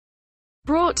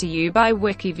Brought to you by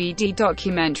WikiVidi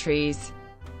Documentaries.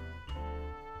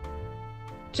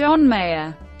 John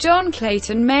Mayer. John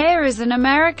Clayton Mayer is an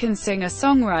American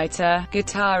singer-songwriter,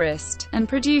 guitarist, and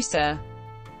producer.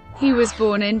 He was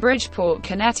born in Bridgeport,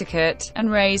 Connecticut,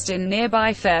 and raised in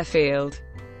nearby Fairfield.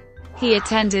 He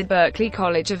attended Berklee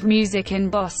College of Music in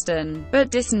Boston,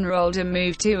 but disenrolled and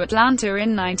moved to Atlanta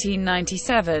in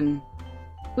 1997.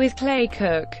 With Clay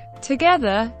Cook.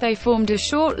 Together, they formed a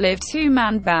short-lived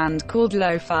two-man band called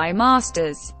Lo-Fi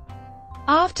Masters.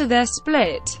 After their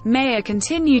split, Mayer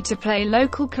continued to play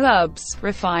local clubs,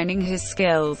 refining his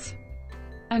skills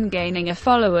and gaining a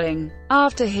following.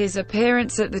 After his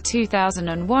appearance at the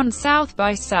 2001 South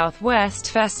by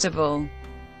Southwest Festival,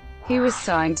 he was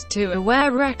signed to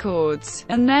Aware Records,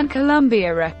 and then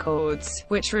Columbia Records,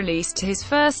 which released his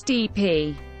first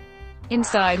EP,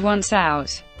 Inside Once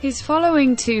Out. His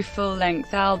following two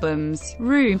full-length albums,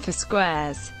 Room for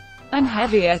Squares and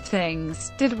Heavier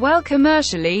Things, did well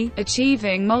commercially,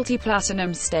 achieving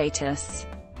multi-platinum status.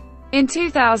 In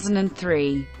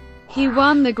 2003, he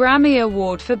won the Grammy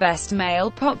Award for Best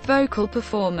Male Pop Vocal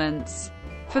Performance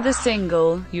for the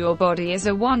single, Your Body is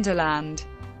a Wonderland.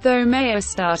 Though Mayer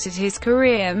started his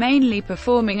career mainly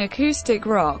performing acoustic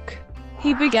rock,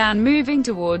 he began moving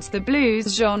towards the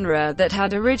blues genre that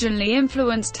had originally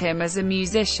influenced him as a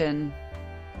musician.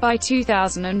 By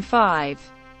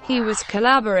 2005, he was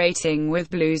collaborating with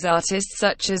blues artists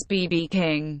such as B.B.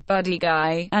 King, Buddy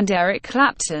Guy, and Eric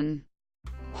Clapton.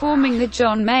 Forming the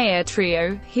John Mayer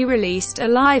Trio, he released a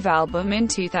live album in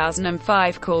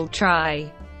 2005 called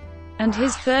Try, and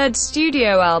his third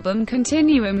studio album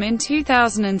Continuum in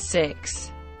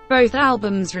 2006. Both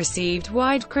albums received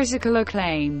wide critical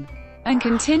acclaim, and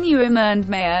Continuum earned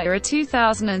Mayer a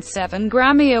 2007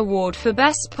 Grammy Award for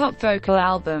Best Pop Vocal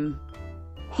Album.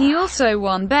 He also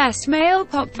won Best Male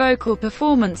Pop Vocal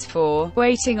Performance for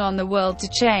Waiting on the World to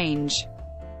Change.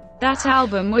 That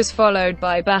album was followed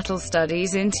by Battle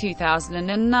Studies in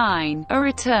 2009, a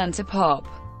return to pop,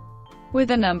 with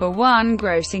a #1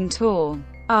 grossing tour.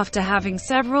 After having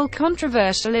several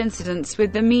controversial incidents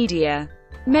with the media,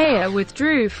 Mayer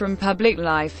withdrew from public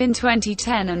life in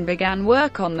 2010 and began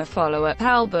work on the follow-up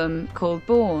album, called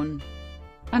Born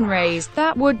and Raised,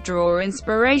 that would draw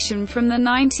inspiration from the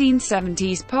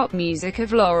 1970s pop music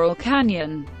of Laurel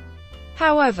Canyon.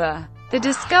 However, the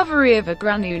discovery of a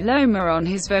granuloma on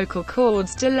his vocal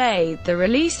cords delayed the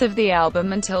release of the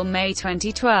album until May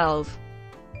 2012,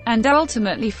 and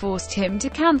ultimately forced him to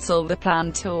cancel the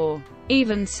planned tour.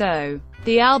 Even so,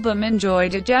 the album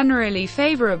enjoyed a generally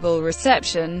favorable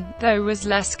reception, though was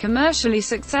less commercially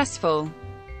successful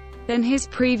than his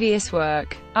previous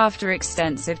work. After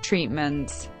extensive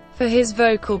treatments for his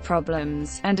vocal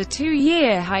problems, and a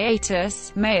 2-year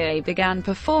hiatus, Mayer began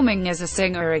performing as a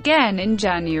singer again in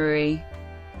January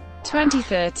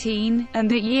 2013, and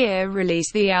that year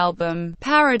released the album,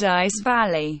 Paradise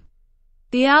Valley.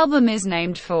 The album is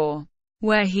named for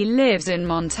where he lives in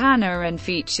Montana and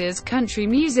features country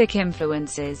music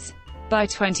influences. By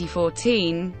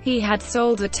 2014, he had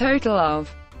sold a total of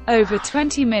over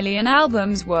 20 million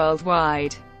albums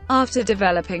worldwide. After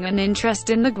developing an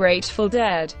interest in the Grateful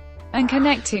Dead and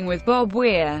connecting with Bob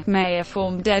Weir, Mayer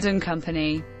formed Dead &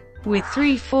 Company with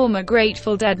 3 former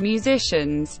Grateful Dead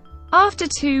musicians. After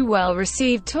 2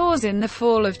 well-received tours in the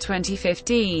fall of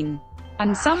 2015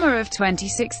 and summer of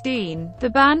 2016, the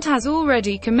band has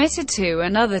already committed to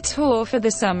another tour for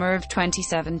the summer of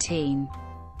 2017.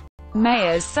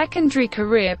 Mayer's secondary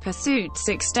career pursuits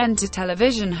extend to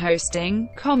television hosting,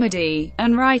 comedy,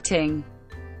 and writing.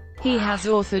 He has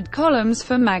authored columns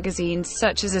for magazines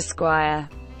such as Esquire.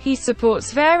 He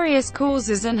supports various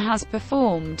causes and has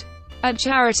performed at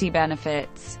charity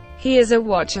benefits. He is a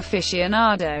watch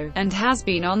aficionado, and has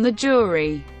been on the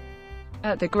jury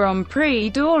at the Grand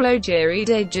Prix d'Horlogerie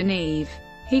de Genève.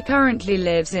 He currently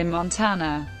lives in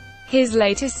Montana. His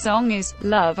latest song is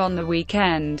Love on the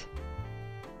Weekend.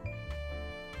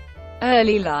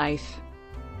 Early life.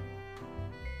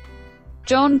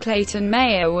 John Clayton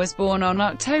Mayer was born on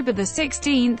October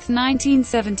 16,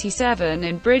 1977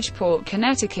 in Bridgeport,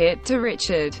 Connecticut to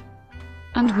Richard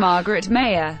and Margaret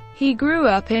Mayer. He grew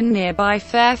up in nearby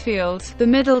Fairfield, the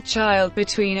middle child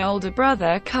between older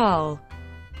brother Carl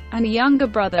and younger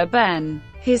brother Ben.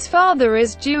 His father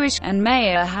is Jewish, and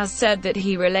Mayer has said that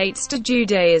he relates to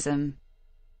Judaism.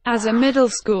 As a middle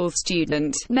school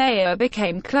student, Mayer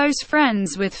became close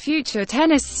friends with future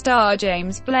tennis star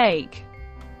James Blake,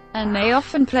 and they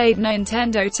often played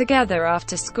Nintendo together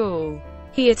after school.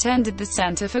 He attended the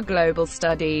Center for Global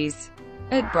Studies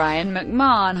at Brian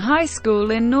McMahon High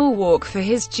School in Norwalk for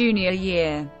his junior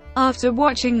year. After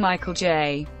watching Michael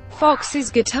J. Fox's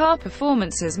guitar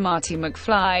performance as Marty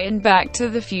McFly in Back to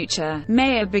the Future,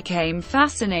 Mayer became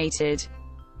fascinated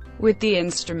with the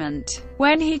instrument.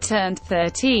 When he turned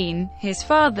 13, his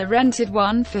father rented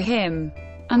one for him.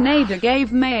 A neighbor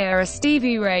gave Mayer a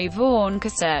Stevie Ray Vaughan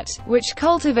cassette, which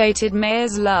cultivated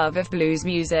Mayer's love of blues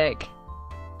music.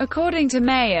 According to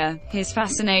Mayer, his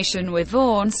fascination with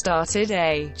Vaughan started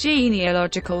a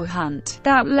genealogical hunt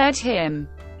that led him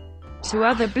to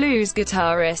other blues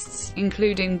guitarists,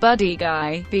 including Buddy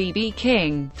Guy, B.B.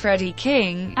 King, Freddie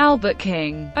King, Albert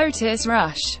King, Otis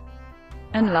Rush,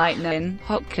 and Lightnin'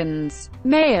 Hopkins.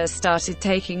 Mayer started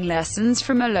taking lessons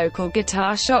from a local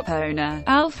guitar shop owner,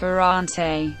 Al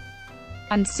Ferrante,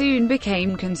 and soon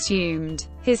became consumed.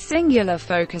 His singular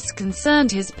focus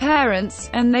concerned his parents,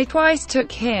 and they twice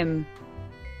took him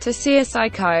to see a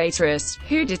psychiatrist,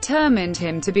 who determined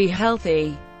him to be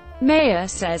healthy. Mayer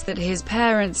says that his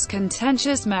parents'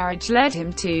 contentious marriage led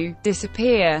him to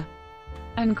disappear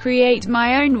and create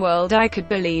my own world I could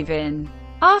believe in.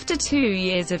 After 2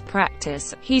 years of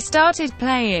practice, he started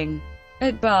playing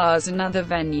at bars and other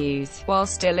venues while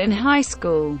still in high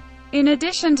school. In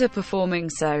addition to performing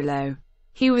solo,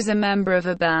 he was a member of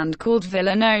a band called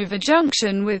Villanova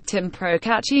Junction with Tim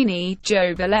Procaccini,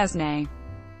 Joe Belesne,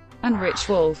 and Rich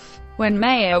Wolf. When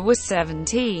Mayer was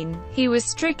 17, he was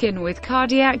stricken with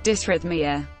cardiac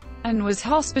dysrhythmia and was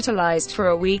hospitalized for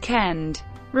a weekend.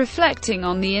 Reflecting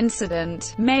on the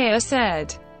incident, Mayer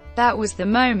said, "That was the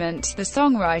moment the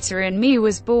songwriter in me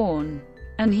was born,"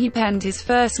 and he penned his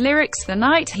first lyrics the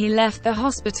night he left the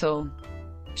hospital.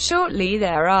 Shortly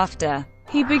thereafter,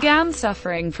 he began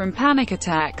suffering from panic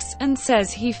attacks, and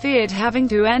says he feared having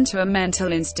to enter a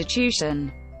mental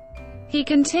institution. He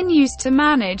continues to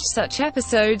manage such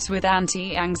episodes with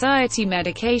anti-anxiety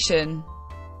medication.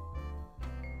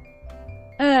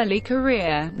 Early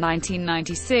career,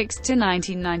 1996 to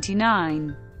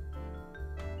 1999.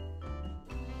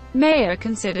 Mayer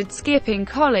considered skipping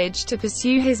college to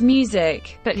pursue his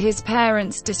music, but his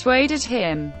parents dissuaded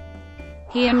him.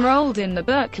 He enrolled in the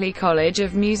Berklee College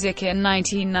of Music in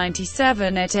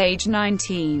 1997 at age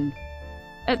 19.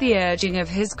 At the urging of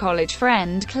his college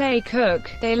friend Clay Cook,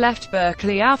 they left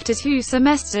Berklee after 2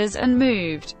 semesters and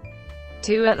moved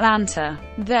to Atlanta.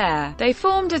 There, they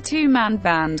formed a 2-man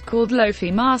band called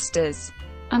Lofi Masters,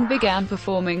 and began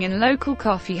performing in local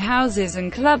coffee houses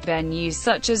and club venues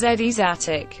such as Eddie's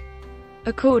Attic.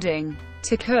 According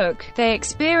to Cook, they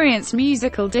experienced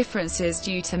musical differences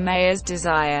due to Mayer's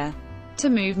desire to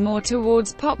move more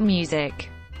towards pop music.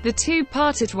 The two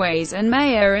parted ways and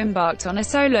Mayer embarked on a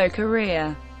solo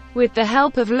career. With the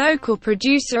help of local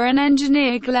producer and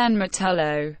engineer Glenn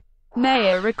Matullo,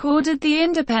 Mayer recorded the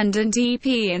independent EP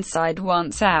Inside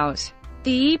Once Out.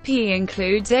 The EP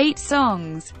includes 8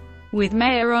 songs, with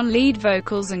Mayer on lead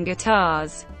vocals and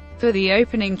guitars. For the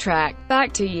opening track,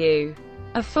 Back to You,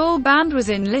 a full band was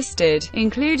enlisted,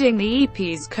 including the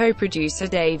EP's co-producer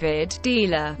David "D.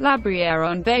 La" Labriere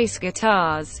on bass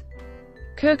guitars.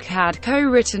 Cook had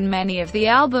co-written many of the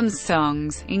album's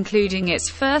songs, including its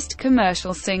first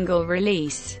commercial single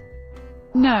release,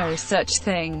 No Such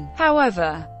Thing.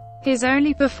 However, his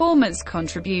only performance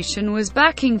contribution was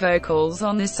backing vocals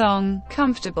on the song,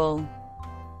 Comfortable.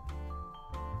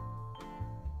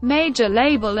 Major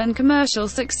label and commercial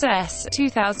success,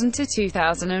 2000 to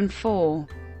 2004.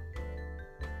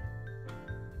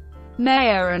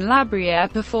 Mayer and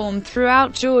Labriere performed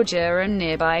throughout Georgia and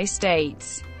nearby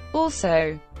states.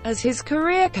 Also, as his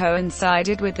career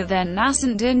coincided with the then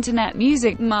nascent internet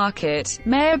music market,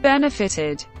 Mayer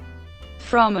benefited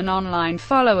from an online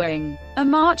following. A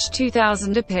March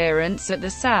 2000 appearance at the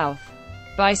South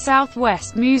by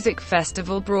Southwest Music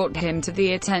Festival brought him to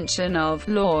the attention of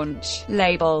launch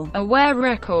label Aware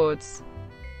Records.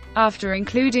 After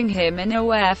including him in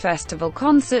Aware Festival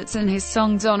concerts and his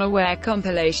songs on Aware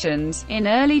compilations, in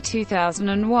early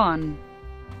 2001,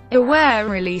 Aware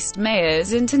released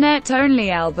Mayer's internet-only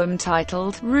album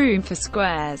titled Room for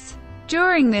Squares.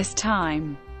 During this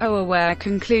time, Aware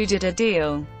concluded a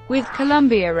deal with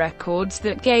Columbia Records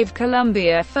that gave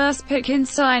Columbia first pick in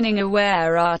signing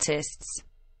Aware artists.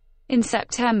 In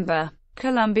September,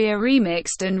 Columbia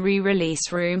remixed and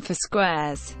re-released Room for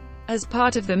Squares as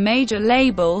part of the major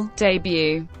label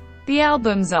debut. The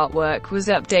album's artwork was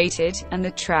updated, and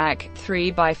the track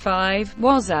 3x5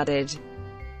 was added.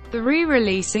 The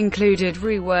re-release included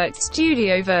reworked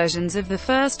studio versions of the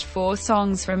first 4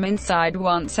 songs from Inside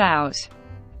Once Out.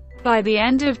 By the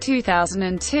end of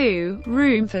 2002,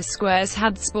 Room for Squares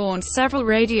had spawned several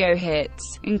radio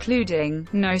hits, including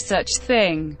No Such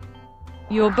Thing,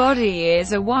 Your Body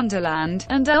Is a Wonderland,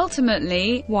 and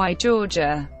ultimately, Why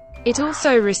Georgia. It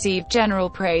also received general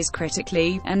praise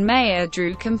critically, and Mayer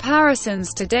drew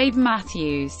comparisons to Dave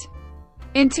Matthews.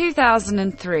 In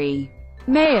 2003,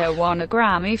 Mayer won a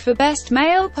Grammy for Best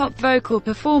Male Pop Vocal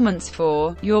Performance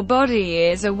for "Your Body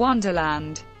Is a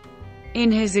Wonderland."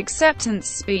 In his acceptance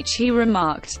speech he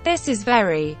remarked, "This is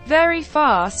very, very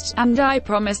fast, and I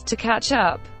promise to catch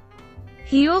up."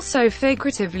 He also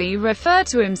figuratively referred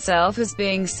to himself as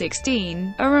being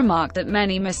 16, a remark that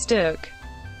many mistook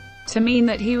to mean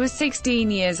that he was 16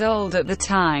 years old at the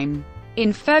time.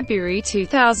 In February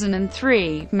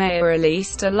 2003, Mayer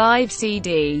released a live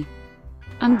CD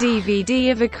and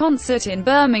DVD of a concert in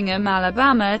Birmingham,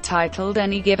 Alabama titled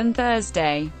Any Given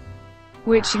Thursday,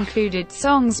 which included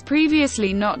songs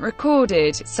previously not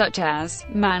recorded, such as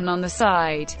 "Man on the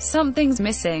Side," "Something's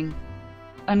Missing,"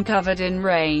 and "Covered in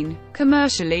Rain."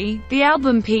 Commercially, the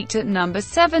album peaked at number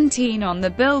 17 on the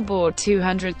Billboard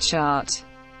 200 chart.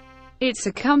 Its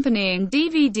accompanying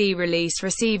DVD release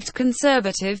received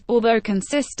conservative, although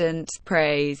consistent,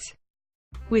 praise,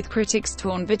 with critics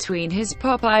torn between his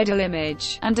pop idol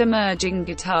image and emerging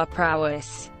guitar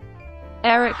prowess.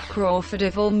 Eric Crawford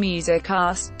of AllMusic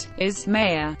asked, "Is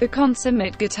Mayer the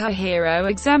consummate guitar hero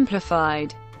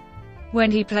exemplified when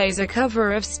he plays a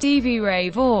cover of Stevie Ray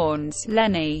Vaughan's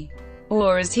Lenny?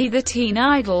 Or is he the teen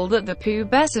idol that the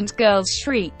pubescent girls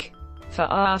shriek for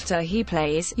after he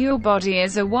plays Your Body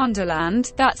Is a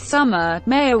Wonderland?" That summer,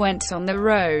 Mayer went on the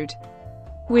road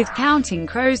with Counting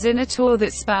Crows in a tour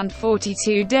that spanned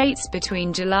 42 dates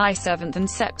between July 7 and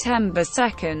September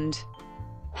 2.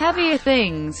 Heavier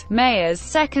Things, Mayer's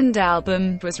second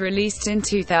album, was released in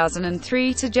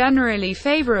 2003 to generally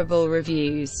favorable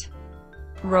reviews.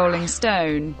 Rolling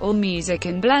Stone, AllMusic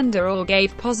and Blender all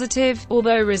gave positive,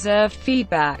 although reserved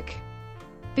feedback.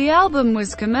 The album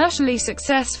was commercially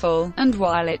successful, and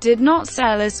while it did not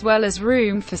sell as well as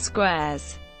Room for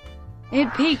Squares,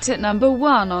 it peaked at number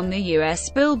 1 on the US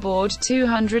Billboard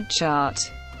 200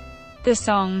 chart. The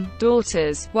song,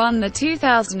 Daughters, won the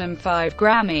 2005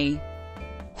 Grammy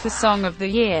for Song of the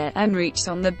Year, and reached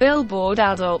on the Billboard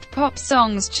Adult Pop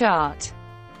Songs chart,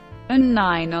 and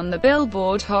 9 on the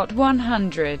Billboard Hot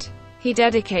 100. He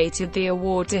dedicated the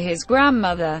award to his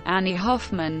grandmother, Annie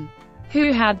Hoffman,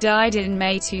 who had died in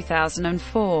May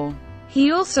 2004.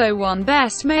 He also won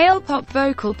Best Male Pop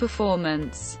Vocal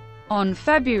Performance. On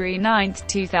February 9,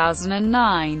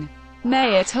 2009,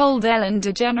 Mayer told Ellen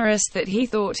DeGeneres that he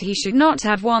thought he should not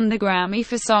have won the Grammy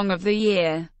for Song of the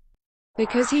Year,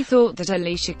 because he thought that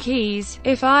Alicia Keys'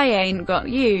 "If I Ain't Got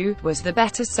You" was the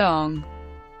better song.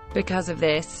 Because of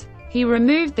this, he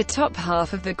removed the top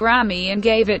half of the Grammy and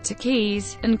gave it to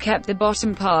Keys, and kept the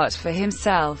bottom part for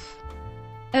himself.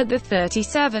 At the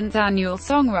 37th Annual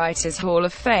Songwriters Hall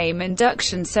of Fame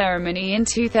induction ceremony in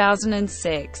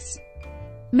 2006,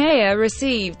 Mayer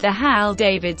received the Hal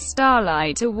David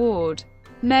Starlight Award.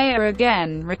 Mayer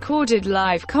again recorded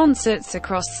live concerts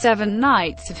across 7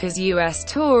 nights of his U.S.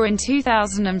 tour in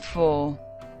 2004.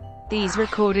 These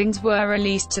recordings were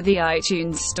released to the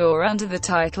iTunes Store under the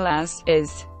title As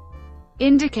Is,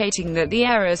 indicating that the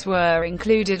errors were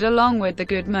included along with the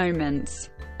good moments.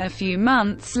 A few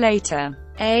months later,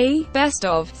 a "Best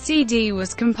of" CD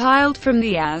was compiled from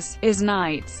the As Is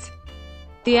nights.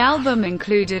 The album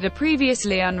included a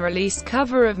previously unreleased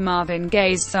cover of Marvin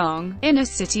Gaye's song, "Inner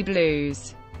City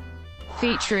Blues,"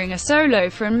 featuring a solo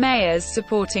from Mayer's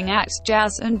supporting act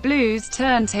jazz and blues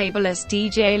turntablist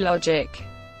DJ Logic.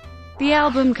 The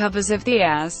album covers of the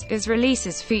As Is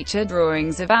releases feature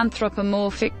drawings of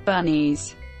anthropomorphic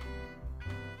bunnies.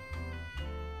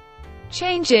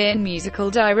 Change in musical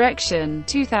direction,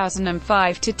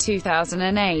 2005 to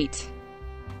 2008.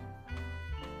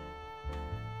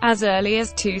 As early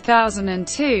as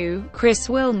 2002, Chris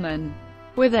Willman,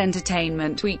 with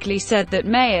Entertainment Weekly, said that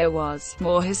Mayer was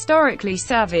more historically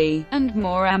savvy and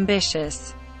more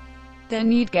ambitious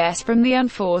than you'd guess from the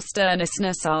unforced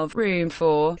earnestness of Room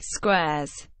for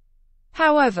Squares.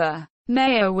 However,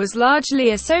 Mayer was largely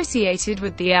associated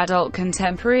with the adult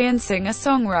contemporary and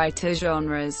singer-songwriter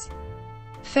genres.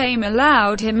 Fame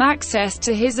allowed him access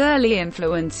to his early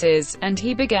influences, and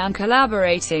he began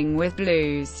collaborating with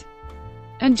blues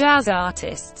and jazz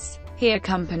artists. He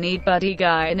accompanied Buddy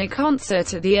Guy in a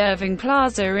concert at the Irving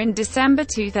Plaza in December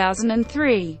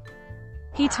 2003.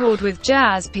 He toured with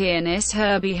jazz pianist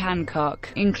Herbie Hancock,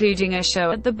 including a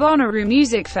show at the Bonnaroo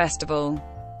Music Festival.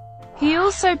 He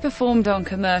also performed on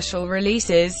commercial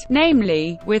releases,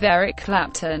 namely, with Eric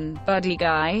Clapton, Buddy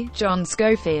Guy, John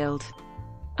Scofield,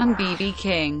 and B.B.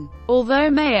 King.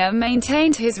 Although Mayer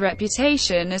maintained his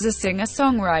reputation as a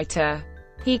singer-songwriter,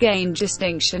 he gained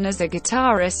distinction as a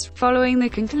guitarist, following the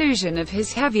conclusion of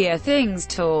his Heavier Things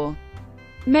tour.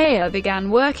 Mayer began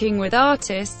working with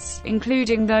artists,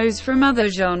 including those from other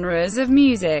genres of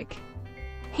music.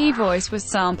 His voice was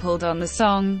sampled on the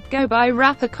song "Go" by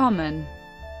rapper Common,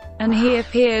 and he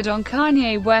appeared on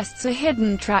Kanye West's A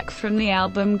Hidden Track from the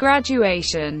album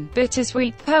Graduation,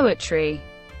 Bittersweet Poetry.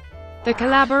 The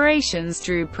collaborations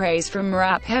drew praise from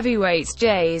rap heavyweights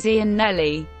Jay-Z and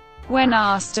Nelly. When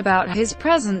asked about his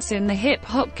presence in the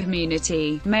hip-hop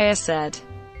community, Mayer said,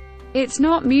 "It's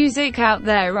not music out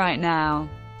there right now.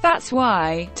 That's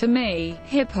why, to me,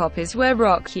 hip-hop is where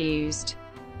rock used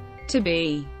to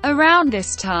be." Around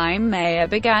this time Mayer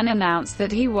began announced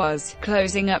that he was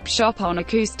closing up shop on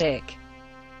acoustic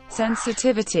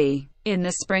sensitivity. In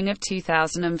the spring of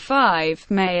 2005,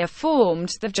 Mayer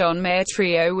formed the John Mayer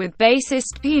Trio with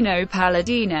bassist Pino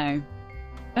Palladino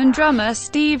and drummer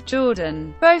Steve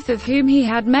Jordan, both of whom he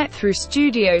had met through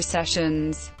studio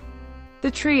sessions. The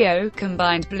trio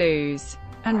combined blues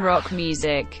and rock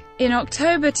music. In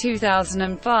October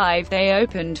 2005 they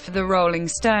opened for the Rolling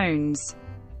Stones,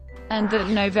 and that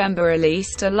November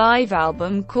released a live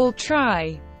album called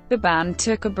Try. The band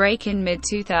took a break in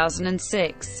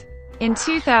mid-2006. In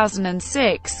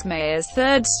 2006, Mayer's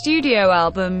third studio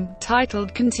album,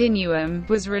 titled Continuum,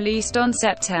 was released on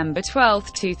September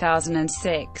 12,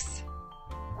 2006.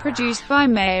 Produced by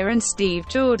Mayer and Steve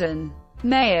Jordan.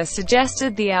 Mayer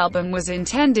suggested the album was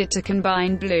intended to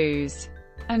combine blues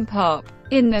and pop.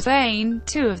 In that vein,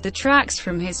 two of the tracks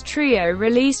from his trio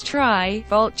released, Try,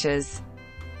 Vultures,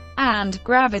 and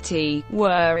Gravity,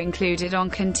 were included on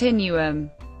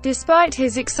Continuum. Despite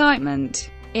his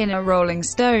excitement, in a Rolling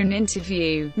Stone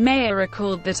interview, Mayer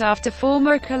recalled that after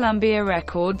former Columbia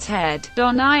Records head,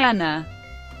 Don Ianna,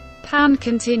 panned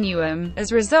Continuum.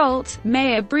 As a result,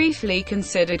 Mayer briefly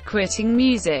considered quitting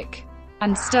music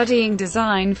and studying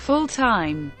design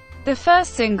full-time. The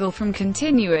first single from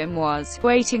Continuum was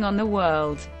 "Waiting on the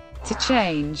World to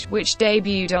Change," which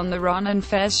debuted on The Ron and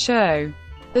Fez Show.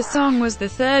 The song was the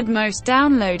third most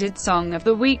downloaded song of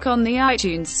the week on the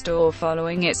iTunes Store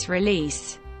following its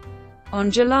release on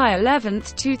July 11,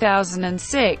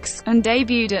 2006, and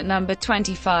debuted at number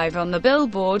 25 on the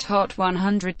Billboard Hot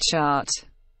 100 chart.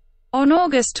 On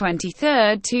August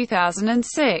 23,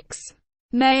 2006,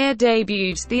 Mayer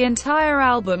debuted the entire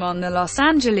album on the Los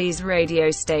Angeles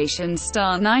radio station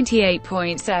Star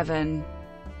 98.7,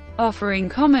 offering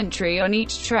commentary on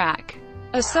each track.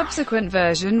 A subsequent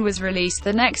version was released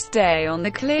the next day on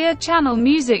the Clear Channel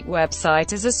Music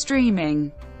website as a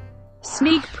streaming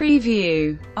sneak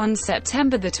preview. On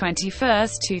September 21,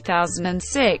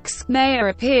 2006, Mayer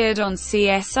appeared on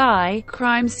CSI: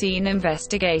 Crime Scene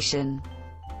Investigation,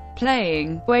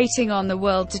 playing "Waiting on the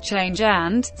World to Change"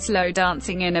 and "Slow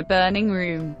Dancing in a Burning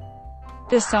Room."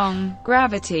 The song,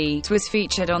 Gravity, was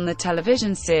featured on the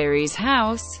television series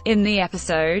House, in the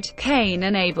episode, Cain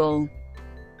and Abel,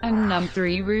 and Num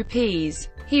 3 Rupees.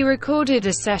 He recorded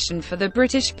a session for the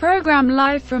British program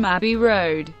Live from Abbey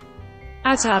Road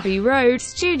at Abbey Road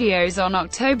Studios on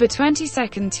October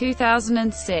 22,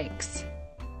 2006.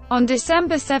 On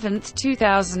December 7,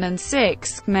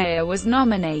 2006, Mayer was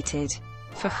nominated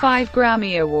for 5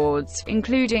 Grammy Awards,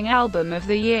 including Album of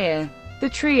the Year. The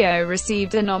trio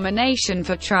received a nomination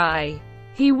for Try.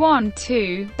 He won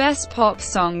 2, Best Pop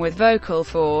Song with Vocal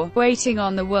for "Waiting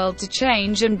on the World to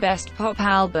Change" and Best Pop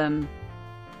Album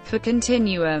for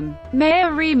Continuum. Mayer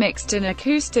remixed an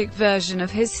acoustic version of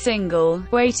his single,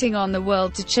 "Waiting on the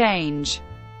World to Change,"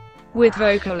 with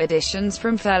vocal additions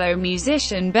from fellow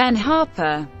musician Ben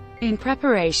Harper. In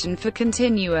preparation for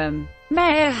Continuum,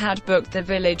 Mayer had booked the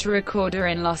Village Recorder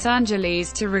in Los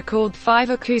Angeles to record 5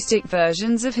 acoustic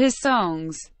versions of his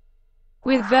songs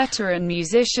with veteran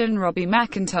musician Robbie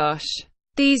McIntosh.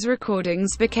 These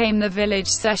recordings became the Village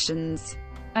Sessions,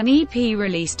 an EP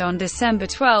released on December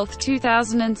 12,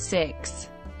 2006.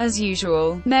 As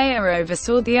usual, Mayer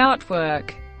oversaw the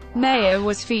artwork. Mayer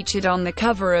was featured on the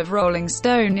cover of Rolling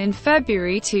Stone in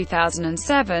February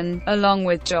 2007, along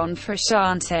with John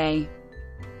Frusciante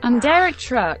and Derek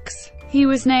Trucks. He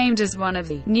was named as one of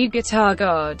the "New Guitar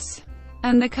Gods,"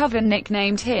 and the cover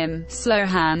nicknamed him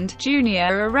Slowhand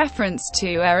Jr., a reference to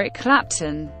Eric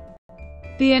Clapton.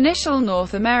 The initial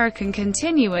North American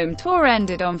Continuum tour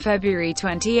ended on February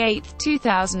 28,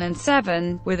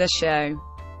 2007, with a show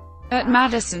at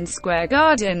Madison Square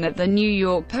Garden that the New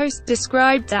York Post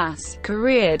described as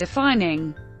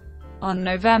career-defining. On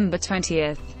November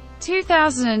 20,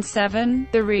 2007,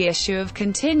 the reissue of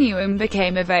Continuum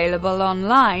became available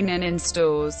online and in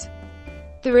stores.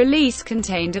 The release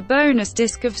contained a bonus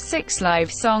disc of 6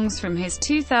 live songs from his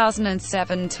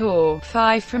 2007 tour,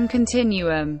 5 from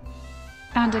Continuum,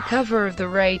 and a cover of the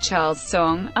Ray Charles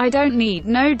song, "I Don't Need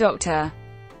No Doctor."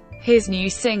 His new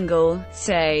single,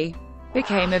 Say,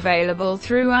 became available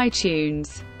through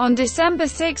iTunes. On December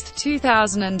 6,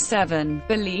 2007,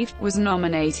 Believe was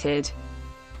nominated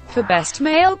for Best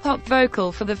Male Pop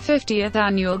Vocal for the 50th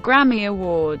Annual Grammy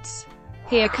Awards.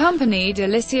 He accompanied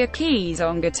Alicia Keys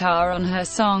on guitar on her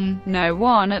song, No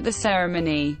One, at the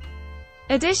ceremony.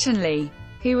 Additionally,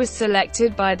 he was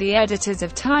selected by the editors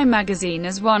of Time magazine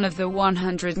as one of the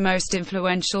 100 most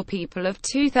influential people of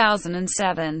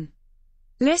 2007,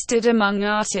 listed among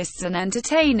artists and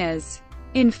entertainers.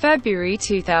 In February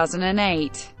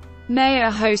 2008,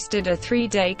 MAYER hosted a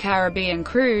 3-day Caribbean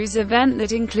cruise event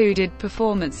that included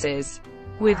performances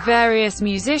with various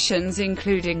musicians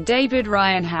including David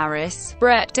Ryan Harris,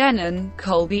 Brett Dennen,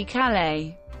 Colby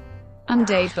Calais, and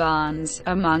Dave Barnes,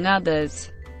 among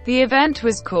others. The event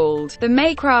was called the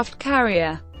Maycraft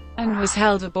Carrier and was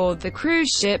held aboard the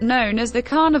cruise ship known as the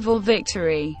Carnival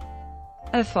Victory.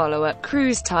 A follow-up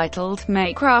cruise titled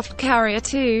Maycraft Carrier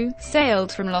 2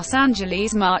 sailed from Los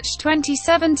Angeles March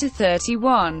 27 to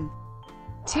 31,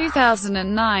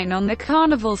 2009 on the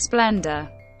Carnival Splendor.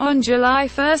 On July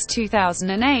 1,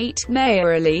 2008, MAYER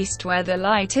released Where the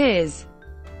Light Is,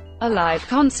 a live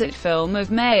concert film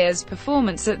of MAYER's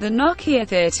performance at the Nokia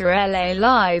Theatre LA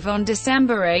live on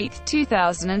December 8,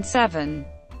 2007.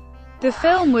 The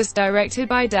film was directed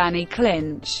by Danny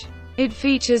Clinch. It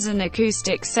features an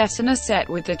acoustic set and a set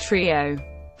with the trio,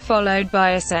 followed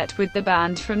by a set with the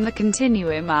band from the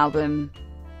Continuum album.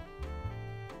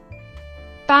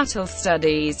 Battle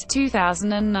Studies,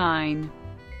 2009.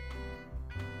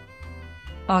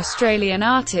 Australian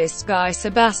artist Guy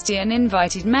Sebastian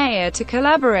invited MAYER to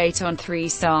collaborate on 3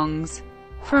 songs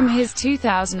from his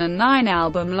 2009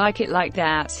 album Like It Like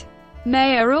That.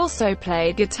 MAYER also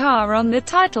played guitar on the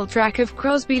title track of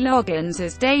Crosby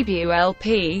Loggins' debut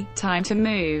LP, Time to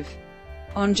Move.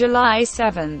 On July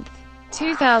 7,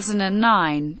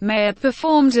 2009, MAYER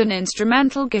performed an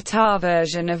instrumental guitar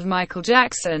version of Michael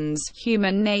Jackson's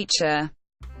Human Nature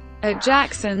at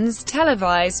Jackson's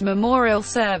televised memorial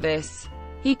service.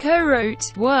 He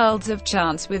co-wrote Worlds of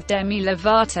Chance with Demi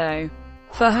Lovato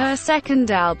for her second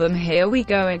album Here We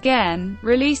Go Again,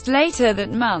 released later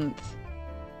that month.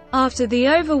 After the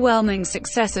overwhelming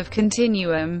success of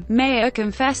Continuum, MAYER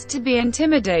confessed to be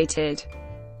intimidated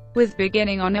with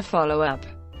beginning on a follow-up.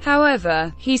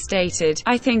 However, he stated,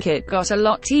 "I think it got a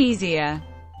lot easier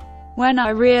when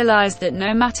I realized that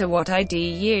no matter what I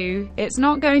do, it's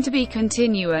not going to be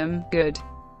Continuum, good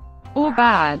or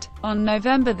bad." On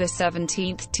November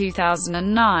 17,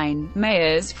 2009,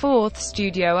 MAYER's 4th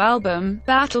studio album,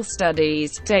 Battle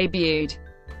Studies, debuted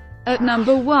at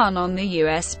number 1 on the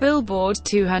US Billboard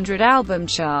 200 album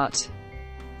chart.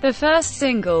 The first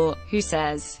single, Who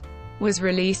Says, was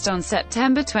released on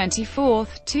September 24,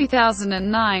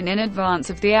 2009 in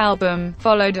advance of the album,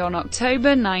 followed on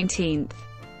October 19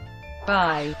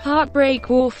 by Heartbreak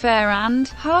Warfare and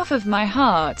Half of My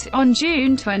Heart on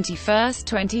June 21,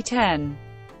 2010.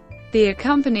 The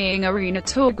accompanying arena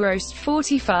tour grossed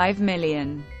 $45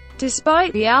 million.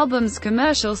 Despite the album's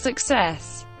commercial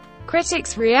success,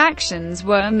 critics' reactions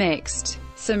were mixed.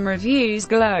 Some reviews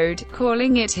glowed,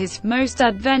 calling it his most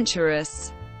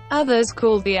adventurous. Others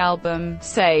called the album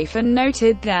safe and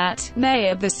noted that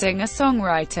MAYER, the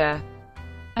singer-songwriter,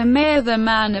 and MAYER, the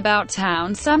man about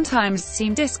town, sometimes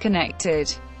seem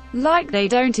disconnected, like they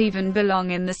don't even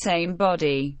belong in the same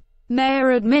body.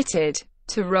 MAYER admitted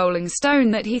to Rolling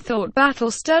Stone that he thought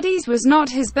Battle Studies was not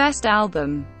his best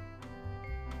album.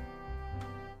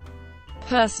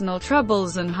 Personal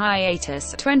Troubles and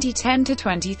Hiatus, 2010 to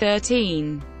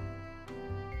 2013.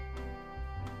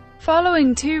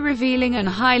 Following 2 revealing and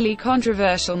highly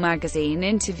controversial magazine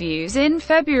interviews in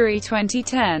February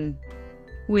 2010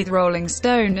 with Rolling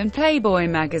Stone and Playboy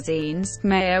magazines,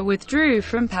 MAYER withdrew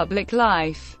from public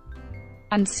life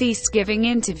and ceased giving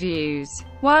interviews.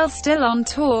 While still on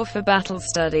tour for Battle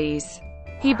Studies,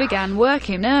 he began work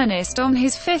in earnest on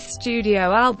his 5th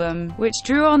studio album, which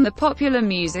drew on the popular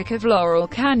music of Laurel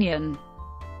Canyon.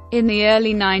 In the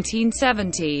early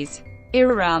 1970s,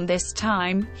 around this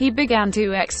time, he began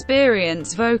to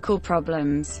experience vocal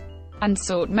problems and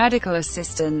sought medical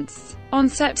assistance. On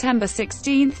September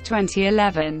 16,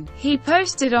 2011, he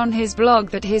posted on his blog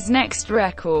that his next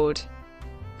record,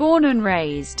 Born and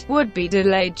Raised, would be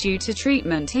delayed due to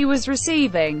treatment he was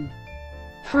receiving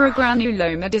for a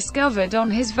granuloma discovered on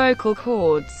his vocal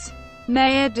cords.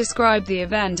 MAYER described the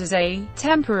event as a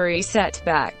temporary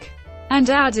setback and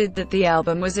added that the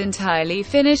album was entirely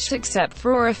finished except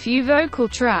for a few vocal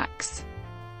tracks.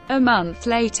 A month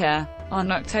later,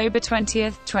 on October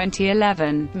 20,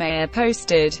 2011, MAYER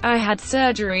posted, "I had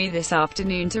surgery this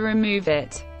afternoon to remove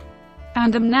it.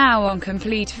 and am now on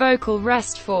complete vocal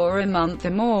rest for a month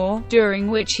or more, during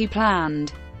which he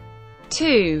planned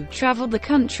to travel the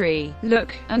country,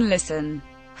 look, and listen.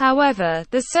 However,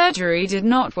 the surgery did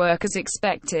not work as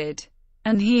expected,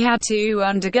 and he had to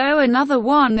undergo another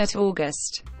one in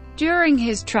August. During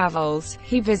his travels,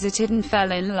 he visited and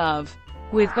fell in love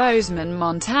with Bozeman,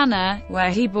 Montana,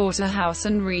 where he bought a house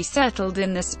and resettled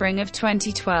in the spring of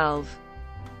 2012.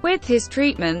 With his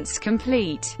treatments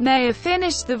complete, Mayer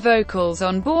finished the vocals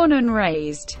on Born and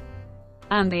Raised,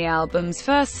 and the album's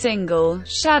first single,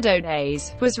 Shadow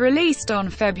Days, was released on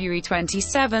February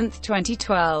 27,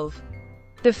 2012.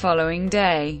 The following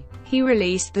day, he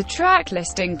released the track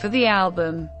listing for the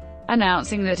album,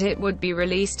 announcing that it would be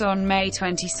released on May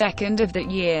 22 of that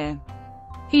year.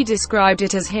 He described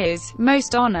it as his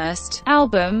most honest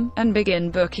album, and began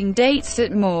booking dates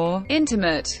at more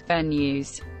intimate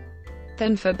venues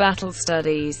than for battle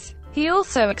studies. He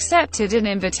also accepted an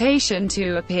invitation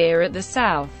to appear at the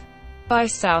South by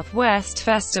Southwest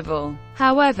Festival.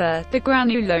 However, the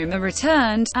granuloma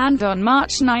returned, and on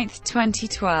March 9,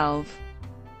 2012,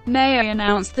 Mayer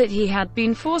announced that he had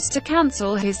been forced to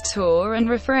cancel his tour and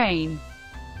refrain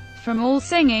from all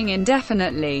singing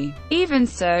indefinitely. Even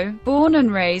so, Born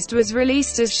and Raised was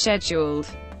released as scheduled,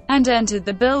 and entered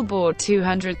the Billboard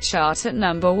 200 chart at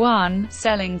number 1,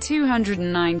 selling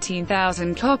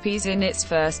 219,000 copies in its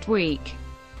first week.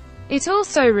 It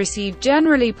also received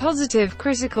generally positive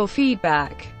critical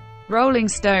feedback. Rolling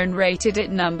Stone rated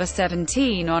it number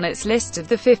 17 on its list of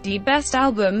the 50 best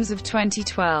albums of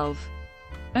 2012,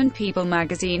 and People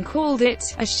magazine called it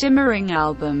a shimmering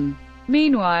album.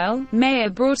 Meanwhile, Mayer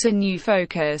brought a new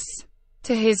focus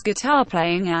to his guitar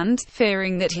playing and,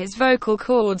 fearing that his vocal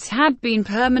cords had been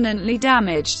permanently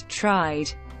damaged,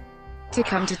 tried to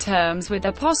come to terms with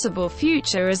a possible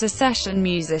future as a session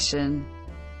musician.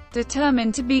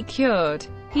 Determined to be cured,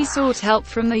 he sought help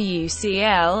from the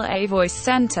UCLA Voice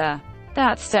Center.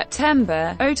 That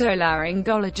September,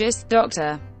 otolaryngologist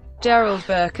Dr. Gerald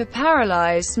Burker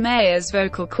paralyzed Mayer's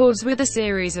vocal cords with a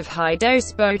series of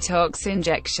high-dose Botox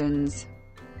injections,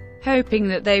 hoping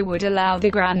that they would allow the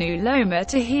granuloma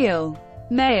to heal.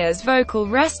 Mayer's vocal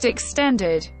rest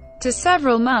extended to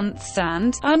several months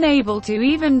and, unable to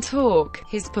even talk,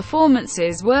 his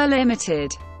performances were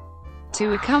limited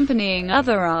to accompanying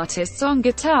other artists on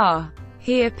guitar.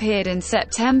 He appeared in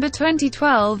September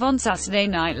 2012 on Saturday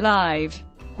Night Live,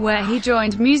 where he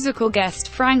joined musical guest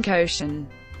Frank Ocean.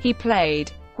 He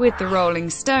played with the Rolling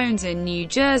Stones in New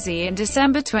Jersey in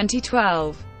December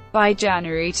 2012. By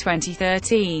January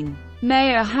 2013,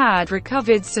 Mayer had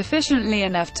recovered sufficiently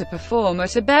enough to perform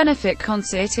at a benefit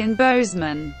concert in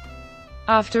Bozeman,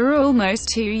 after almost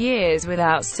 2 years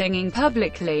without singing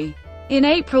publicly. In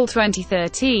April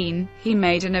 2013, he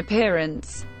made an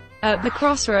appearance at the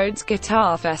Crossroads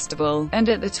Guitar Festival, and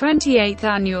at the 28th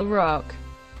Annual Rock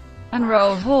and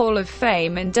Roll Hall of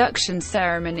Fame induction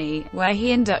ceremony, where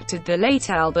he inducted the late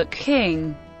Albert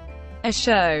King. A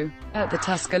show at the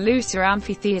Tuscaloosa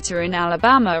Amphitheater in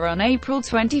Alabama on April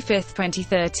 25,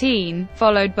 2013,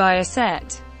 followed by a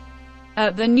set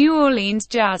at the New Orleans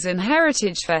Jazz and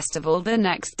Heritage Festival the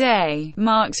next day,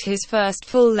 marked his first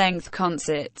full-length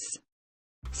concerts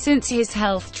since his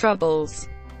health troubles.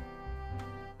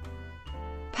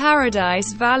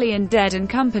 Paradise Valley and Dead &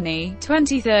 Company,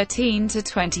 2013 to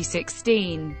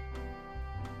 2016.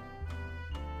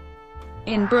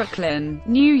 In Brooklyn,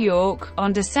 New York,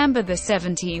 on December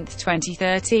 17,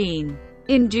 2013.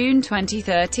 In June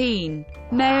 2013,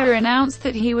 Mayer announced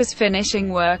that he was finishing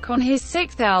work on his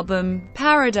 6th album,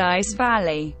 Paradise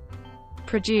Valley.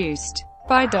 Produced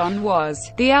by Don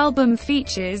Was, the album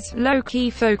features low-key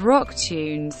folk rock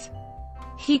tunes.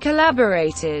 He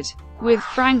collaborated with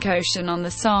Frank Ocean on the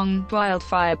song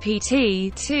Wildfire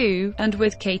PT2, and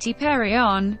with Katy Perry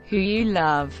on Who You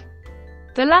Love.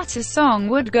 The latter song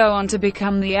would go on to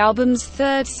become the album's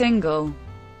 3rd single,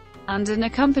 and an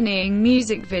accompanying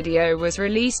music video was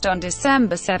released on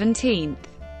December 17.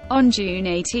 On June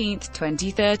 18,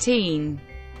 2013,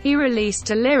 he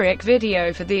released a lyric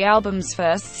video for the album's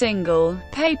first single,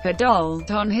 Paper Doll,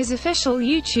 on his official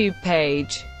YouTube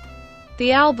page.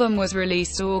 The album was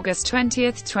released August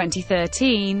 20,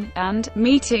 2013, and,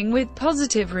 meeting with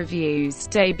positive reviews,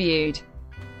 debuted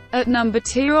at number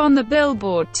 2 on the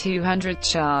Billboard 200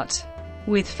 chart,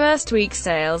 with first-week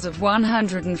sales of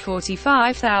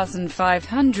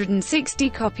 145,560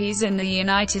 copies in the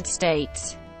United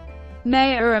States.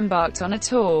 Mayer embarked on a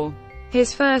tour,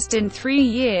 his first in 3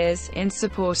 years, in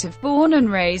support of Born and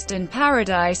Raised and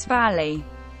Paradise Valley.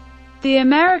 The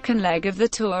American leg of the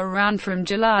tour ran from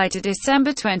July to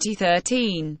December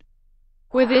 2013.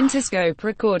 with Interscope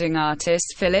recording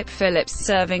artist Philip Phillips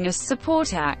serving as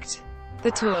support act.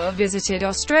 The tour visited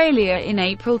Australia in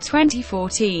April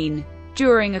 2014.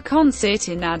 During a concert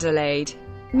in Adelaide,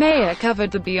 MAYER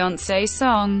covered the Beyoncé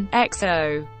song,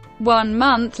 XO. 1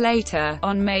 month later,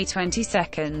 on May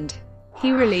 22,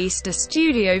 he released a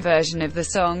studio version of the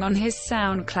song on his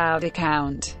SoundCloud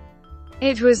account.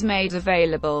 It was made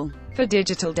available for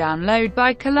digital download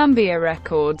by Columbia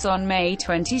Records on May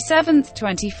 27,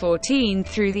 2014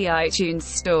 through the iTunes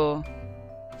Store.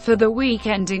 For the week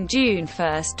ending June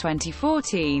 1,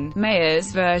 2014,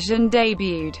 MAYER's version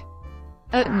debuted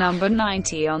at number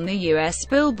 90 on the US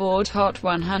Billboard Hot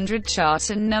 100 chart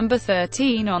and number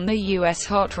 13 on the US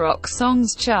Hot Rock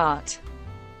Songs chart.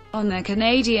 On the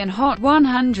Canadian Hot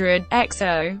 100,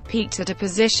 XO peaked at a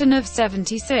position of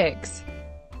 76.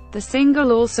 The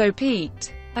single also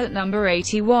peaked at number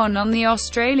 81 on the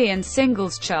Australian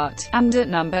Singles Chart, and at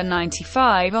number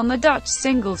 95 on the Dutch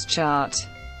Singles Chart.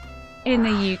 In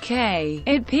the UK,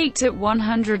 it peaked at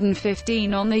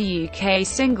 115 on the UK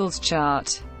Singles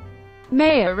Chart.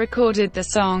 MAYER recorded the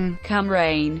song, Come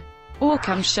Rain, or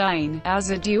Come Shine, as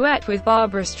a duet with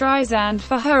Barbra Streisand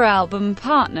for her album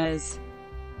Partners,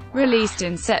 released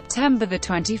in September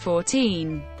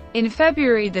 2014. In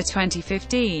February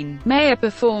 2015, MAYER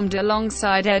performed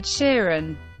alongside Ed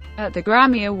Sheeran at the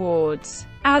Grammy Awards.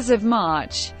 As of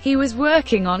March, he was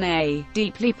working on a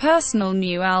deeply personal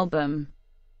new album.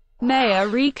 MAYER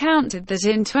recounted that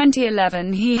in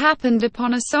 2011 he happened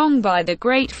upon a song by the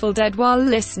Grateful Dead while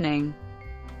listening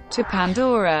to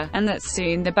Pandora, and that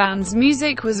soon the band's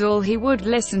music was all he would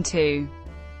listen to.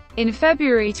 In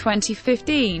February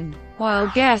 2015,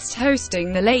 while guest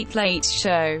hosting The Late Late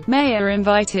Show, MAYER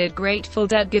invited Grateful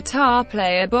Dead guitar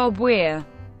player Bob Weir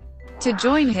to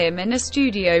join him in a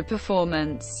studio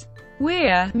performance.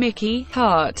 Weir, Mickey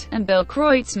Hart, and Bill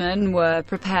Kreutzmann were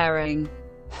preparing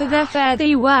for their Fare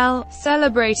Thee Well,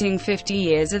 celebrating 50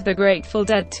 years of the Grateful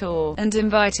Dead tour, and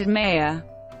invited MAYER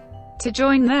to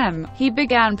join them. He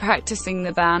began practicing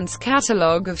the band's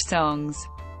catalog of songs.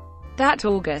 That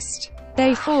August,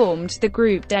 they formed the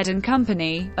group Dead &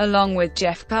 Company, along with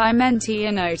Jeff Pimenty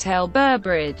and Otel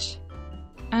Burbridge,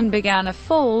 and began a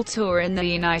fall tour in the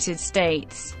United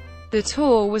States. The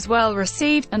tour was well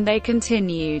received, and they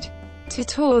continued to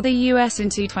tour the US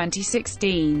into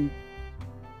 2016.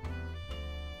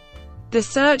 The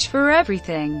Search for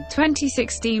Everything,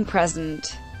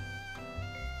 2016-present.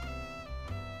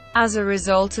 As a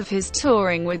result of his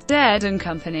touring with Dead &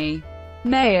 Company,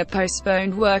 MAYER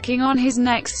postponed working on his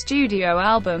next studio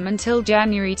album until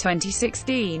January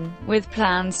 2016, with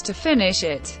plans to finish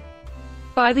it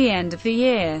by the end of the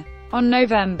year. On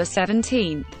November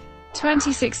 17,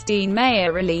 2016,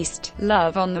 MAYER released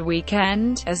Love on the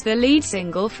Weekend as the lead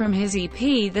single from his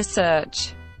EP The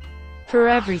Search for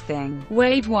Everything,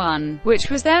 Wave 1,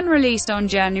 which was then released on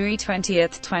January 20,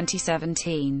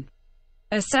 2017.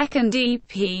 A second EP,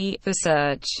 The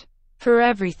Search for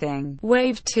Everything,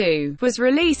 Wave 2, was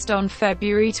released on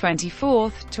February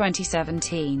 24,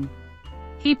 2017.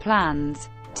 He plans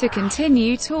to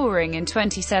continue touring in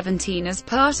 2017 as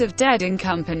part of Dead &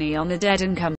 Company on the Dead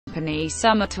 & Company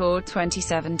Summer Tour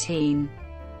 2017.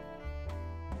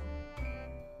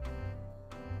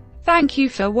 Thank you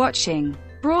for watching.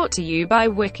 Brought to you by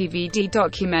WikiVidi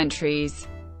Documentaries.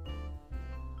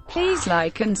 Please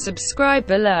like and subscribe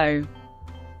below.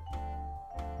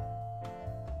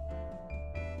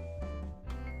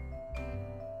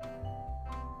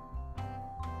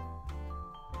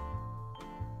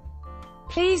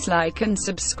 Please like and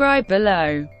subscribe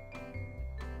below.